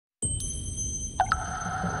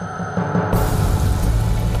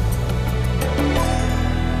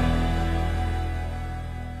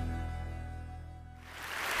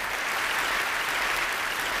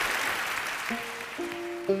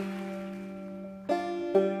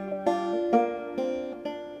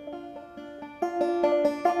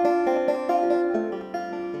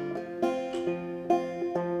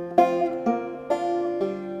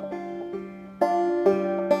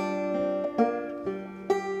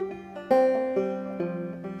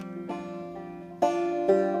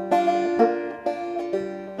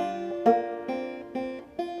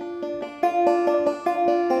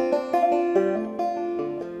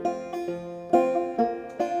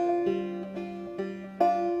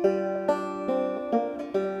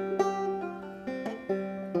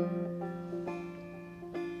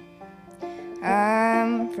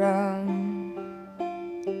I'm from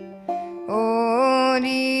old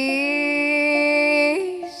East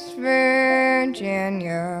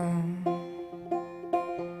Virginia,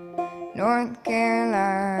 North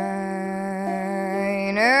Carolina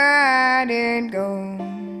I did go.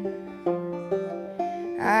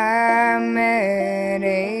 I met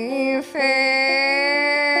a fair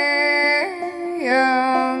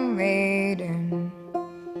young maiden.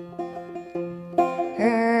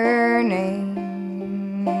 Her name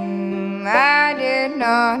I did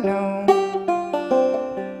not know.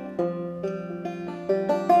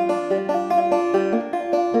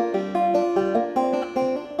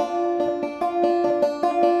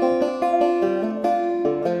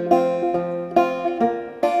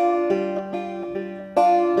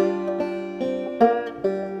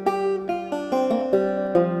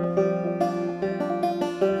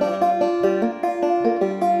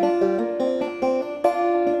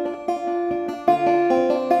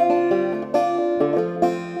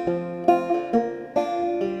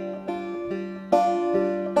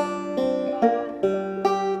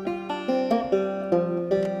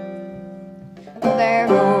 There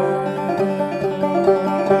goes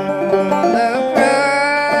the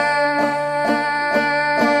rough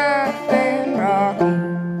and rocky.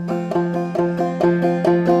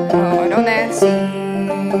 Oh, don't that sea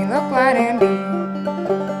look wide and deep?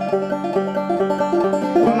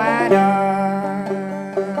 Oh, my darling,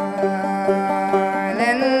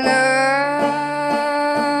 love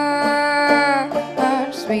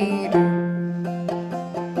much sweeter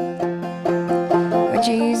when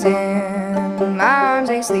she's in my arms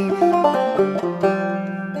asleep.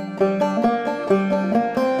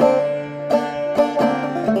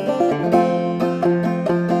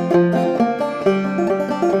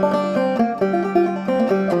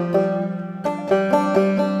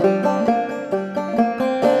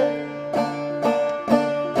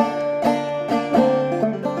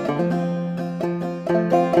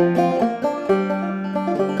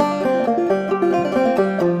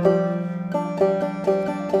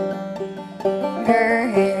 Her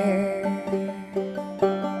hair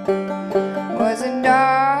was a dark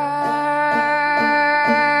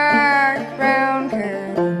brown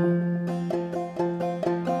curl.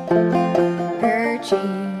 Her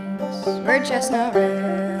cheeks were chestnut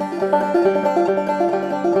red.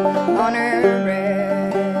 On her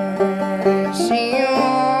breast she wore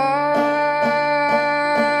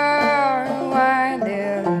a white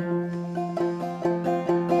lily.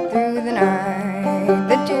 Through the night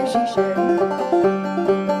the tears she shed.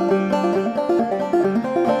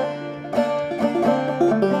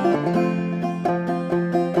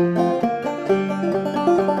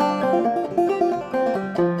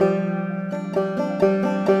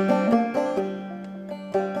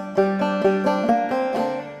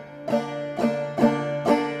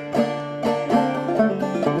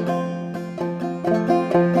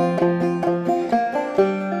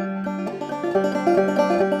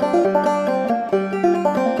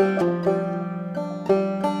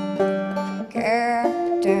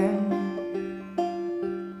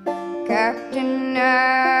 Captain, I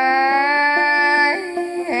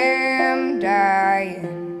am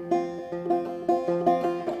dying.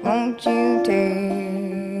 Won't you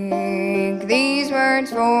take these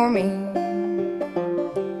words for me?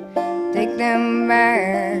 Take them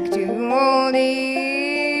back to old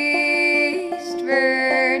East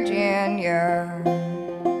Virginia.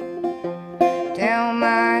 Tell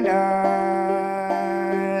my darling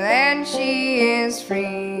she is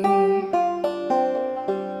free.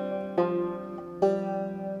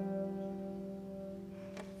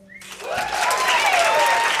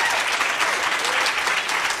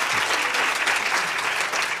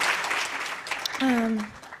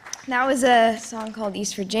 That was a song called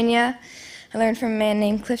East Virginia. I learned from a man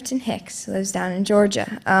named Clifton Hicks, who lives down in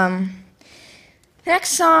Georgia. The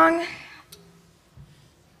next song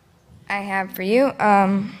I have for you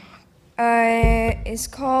is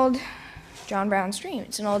called John Brown's Dream.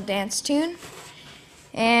 It's an old dance tune.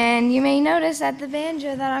 And you may notice that the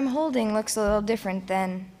banjo that I'm holding looks a little different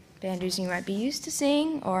than banjos you might be used to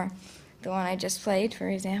seeing, or the one I just played, for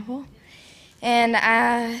example. And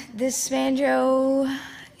this banjo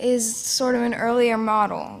is sort of an earlier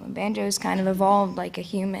model. The banjo's kind of evolved like a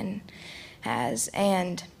human has,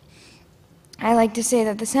 and I like to say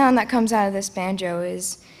that the sound that comes out of this banjo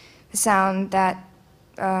is the sound that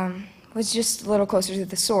was just a little closer to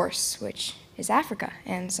the source, which is Africa,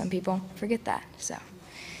 and some people forget that, so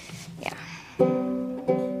yeah.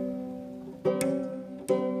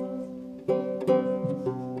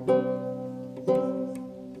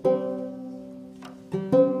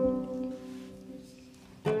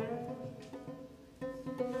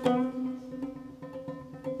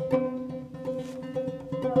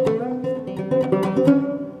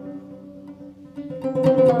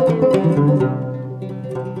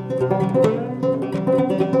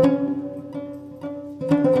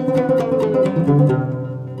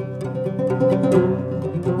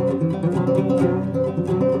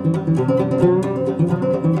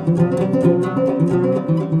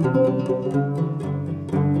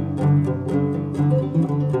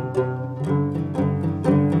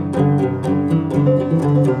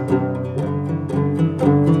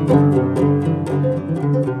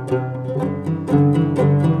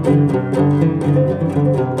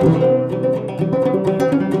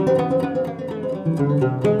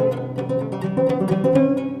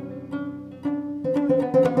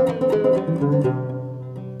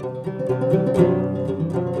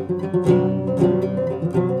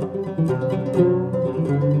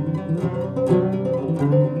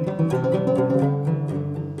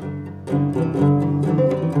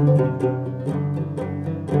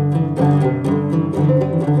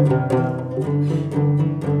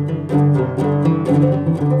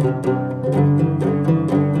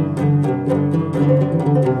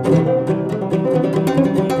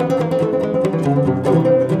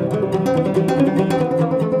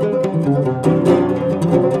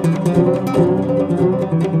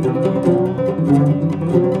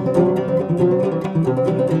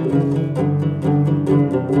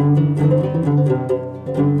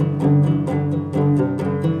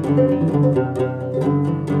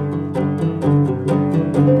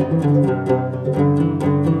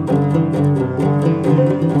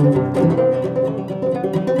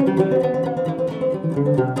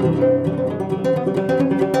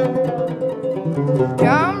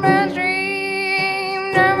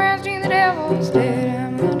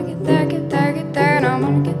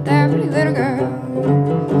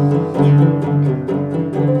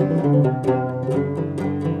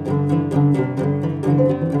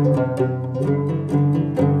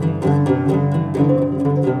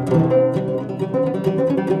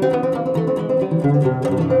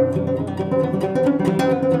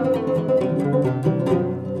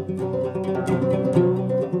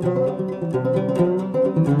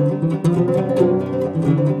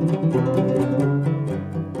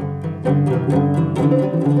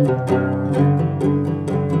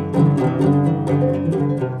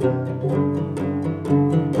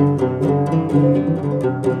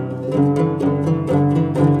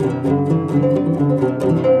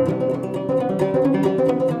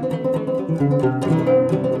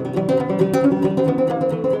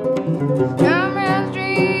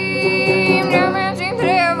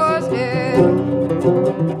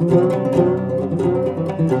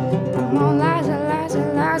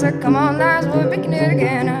 Come on, Liza, we're picking it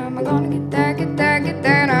again. I'm gonna get that, get that, get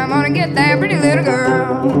that. I'm gonna get that pretty little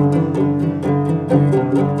girl.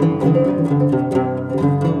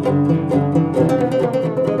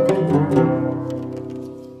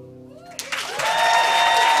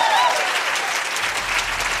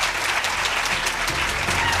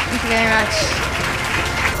 Thank you very much.